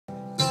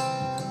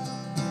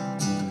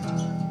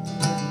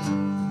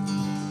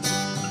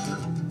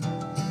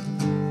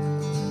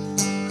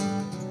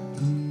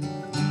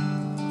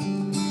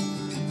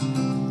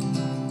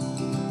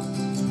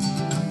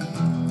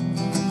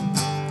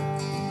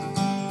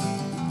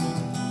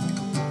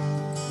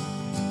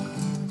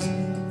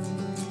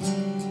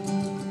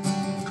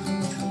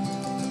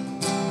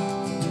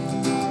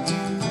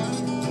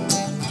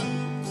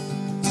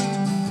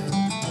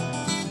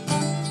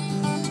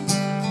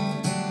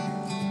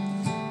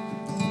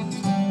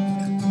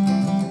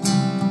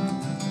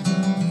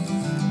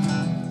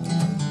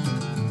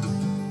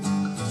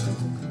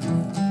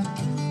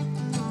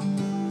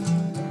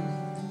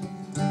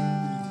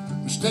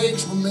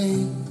mistakes were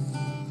made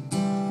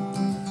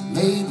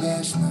late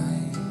last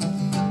night.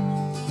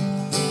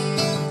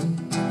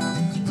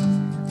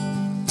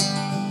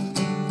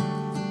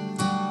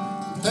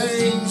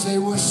 Things they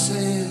were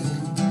said,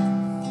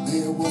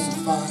 there was a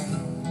fight.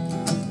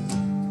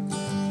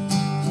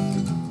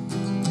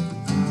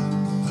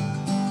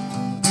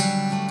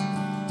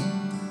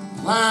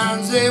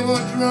 Lines they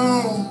were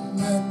drawn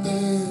right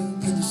there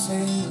in the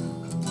sand.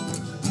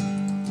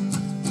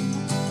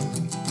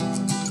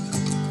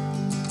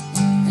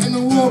 And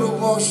the water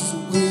washes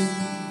away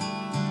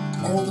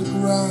all the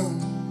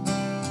ground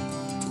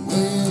to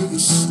where you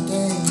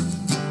stand.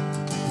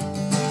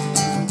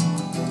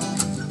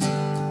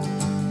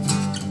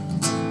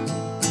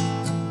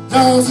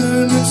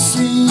 Doesn't it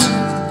seem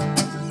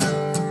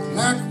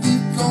like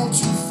we've gone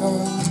too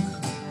far?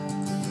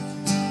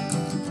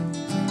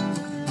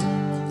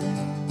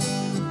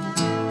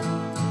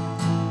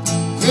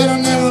 It'll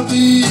never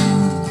be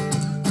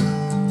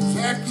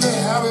exactly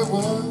how it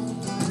was.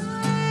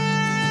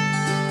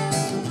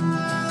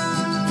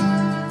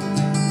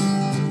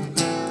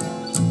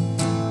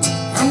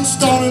 I'm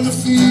starting to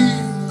feel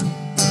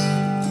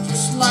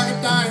just like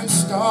a dying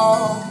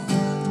star,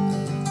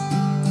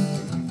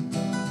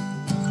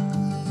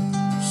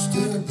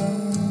 still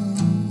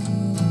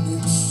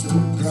burning so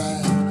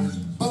bright,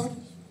 but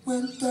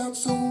went out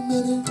so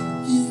many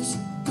years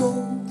ago.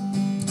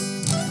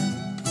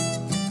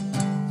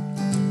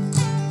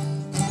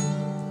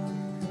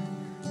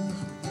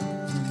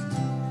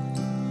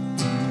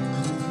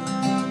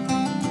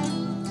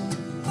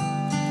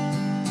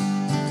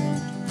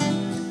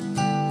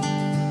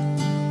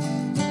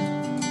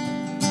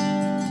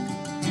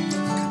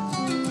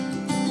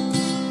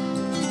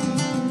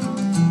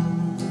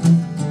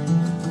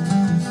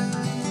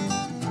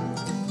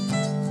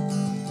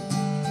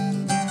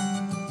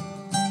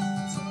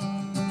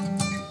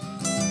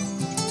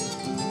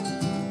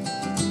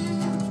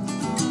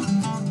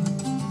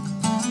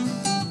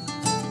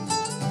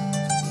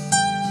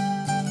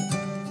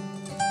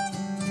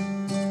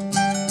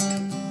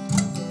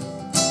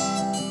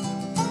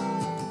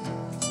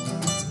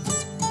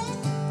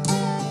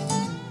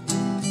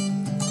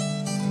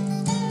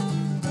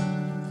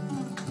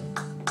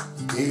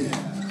 Yeah.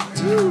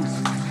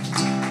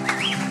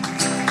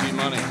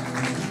 Money.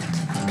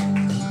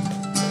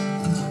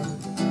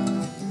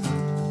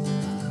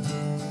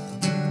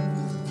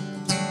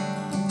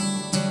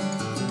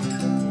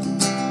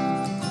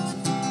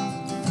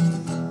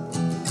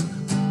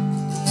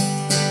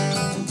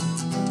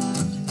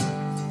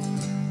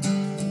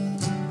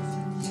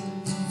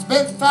 It's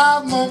been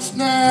 5 months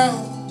now,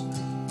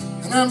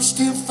 and I'm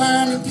still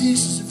finding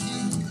pieces of you.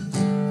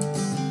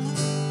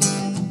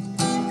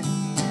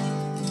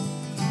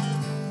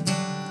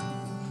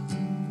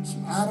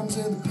 Items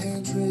in the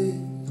pantry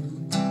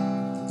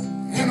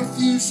and a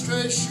few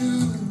stray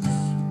shoes.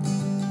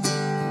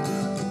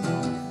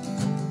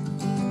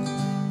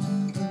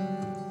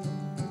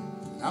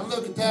 I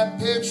look at that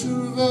picture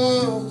of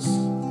us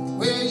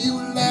where you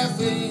were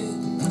laughing.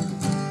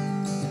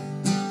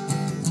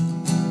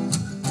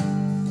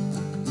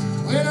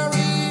 When I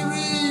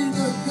reread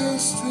the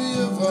history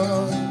of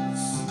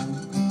us,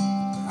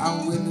 I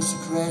witness a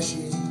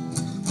crashing.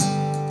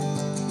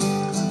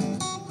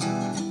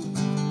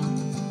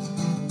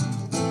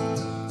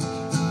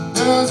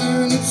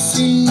 Doesn't it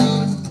seem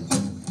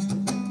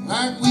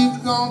like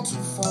we've gone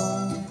too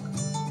far?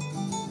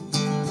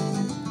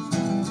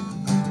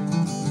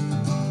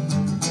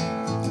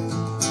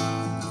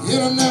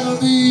 It'll never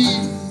be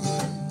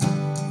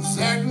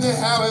exactly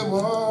how it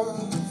was.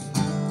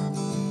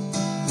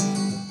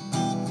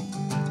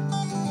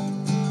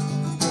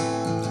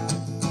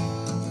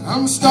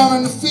 I'm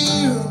starting to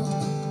feel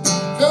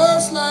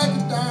just like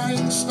a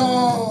dying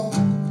star,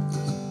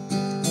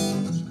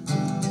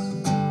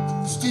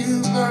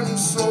 still burning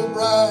so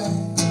bright.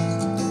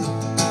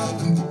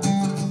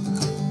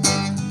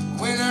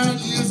 Went out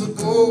years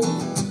ago.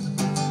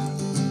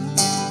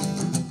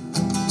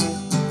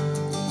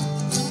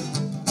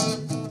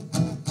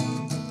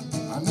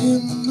 I'm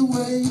in the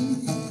way,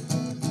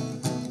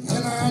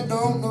 and I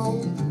don't know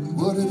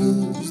what it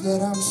is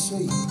that I'm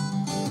saying.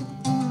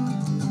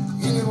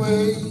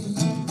 Anyway,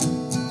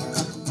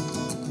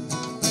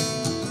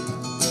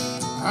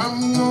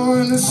 I'm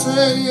going to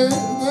say it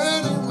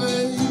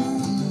anyway.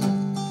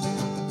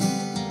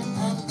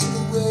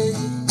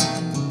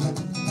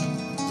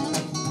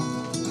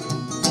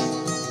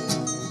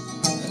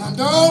 I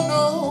don't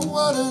know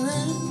what it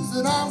is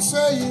that I'm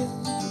saying.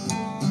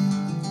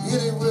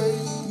 Anyway,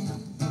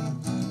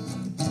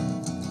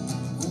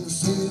 I'm gonna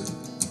say it,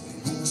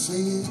 I'm gonna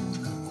say it,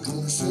 I'm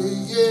gonna say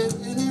it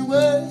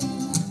anyway.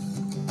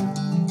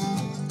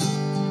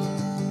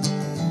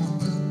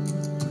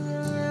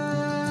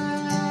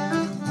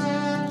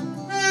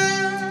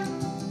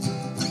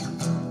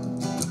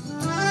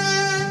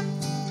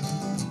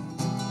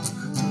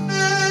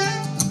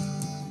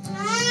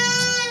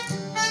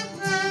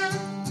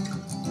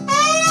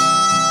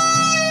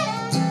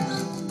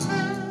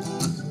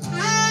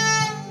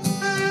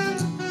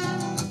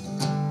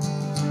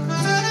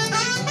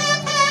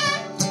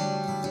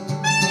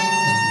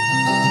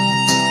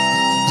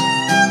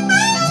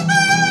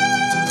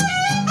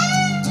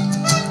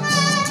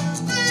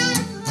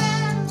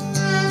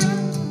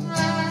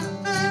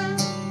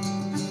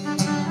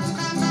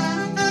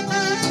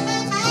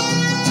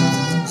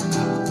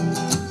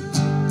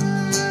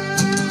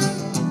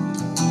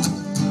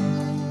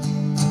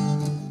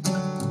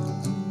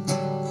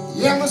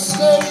 Yeah,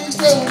 mistakes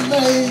they were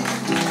made.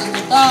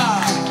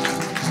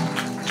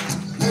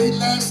 Late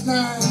last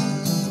night.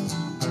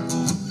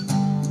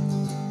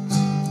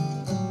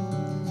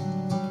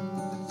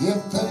 Yeah,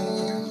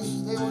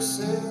 things they were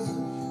said.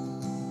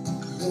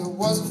 There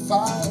was a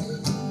fight.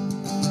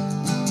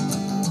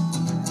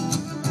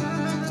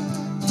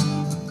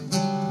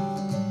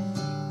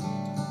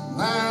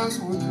 Lines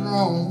were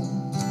drawn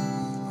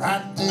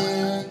right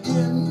there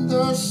in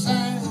the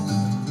sand.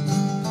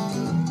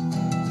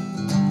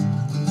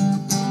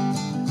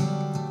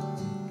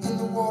 And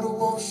the water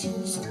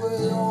washes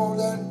away all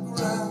that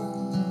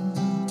ground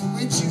to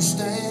which you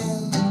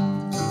stand.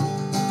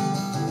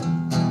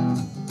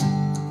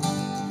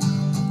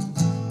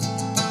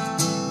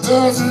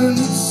 Doesn't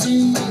it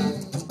seem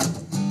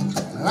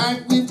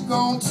like we've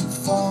gone too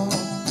far?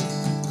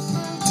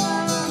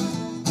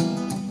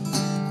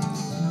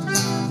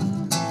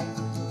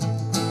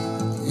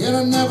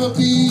 It'll never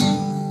be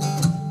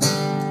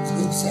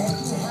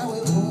exactly how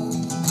it was.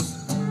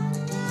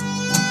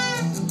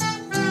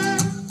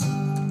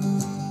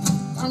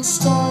 I'm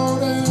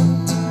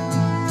starting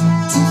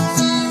to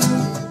feel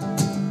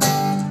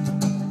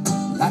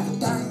like a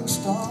dying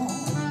star,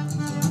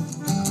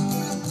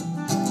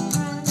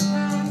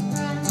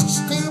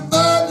 still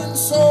burning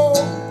so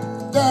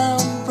damn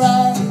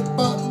bright,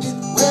 but it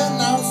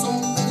went out so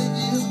many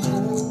years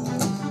ago.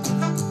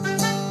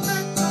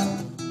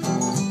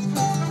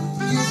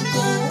 Years ago.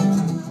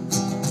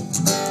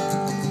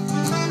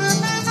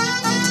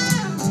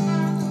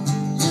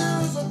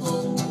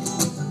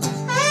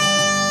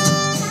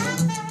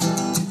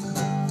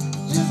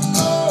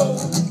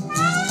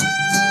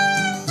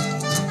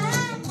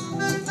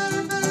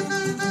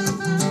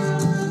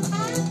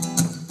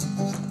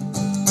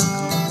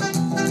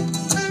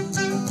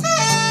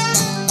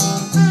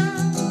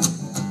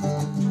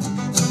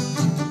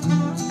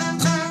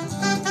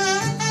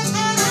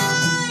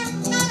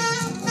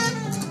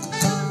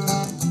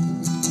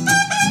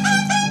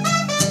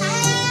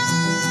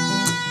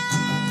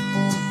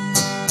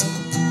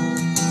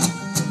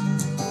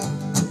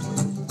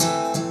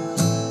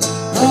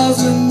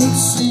 Doesn't it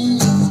seem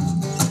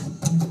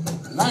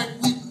like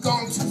we've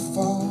gone too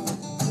far?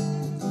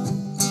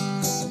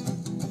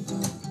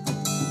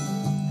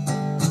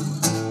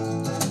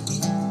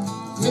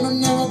 It'll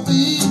never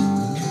be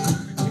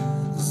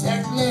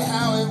exactly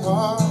how it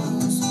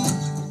was.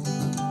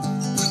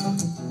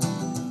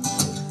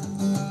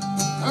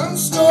 I'm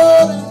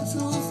starting to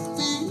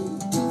feel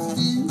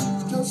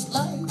just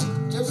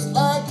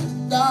like a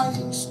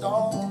dying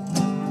star.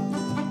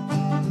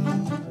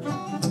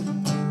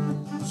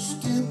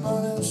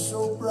 Burning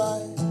so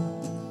bright,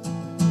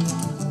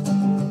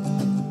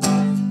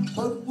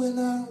 but went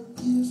out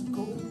years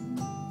ago.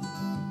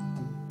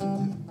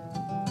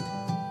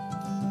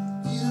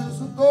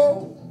 Years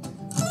ago.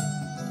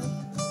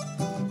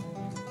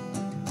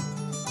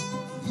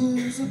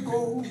 Years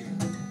ago.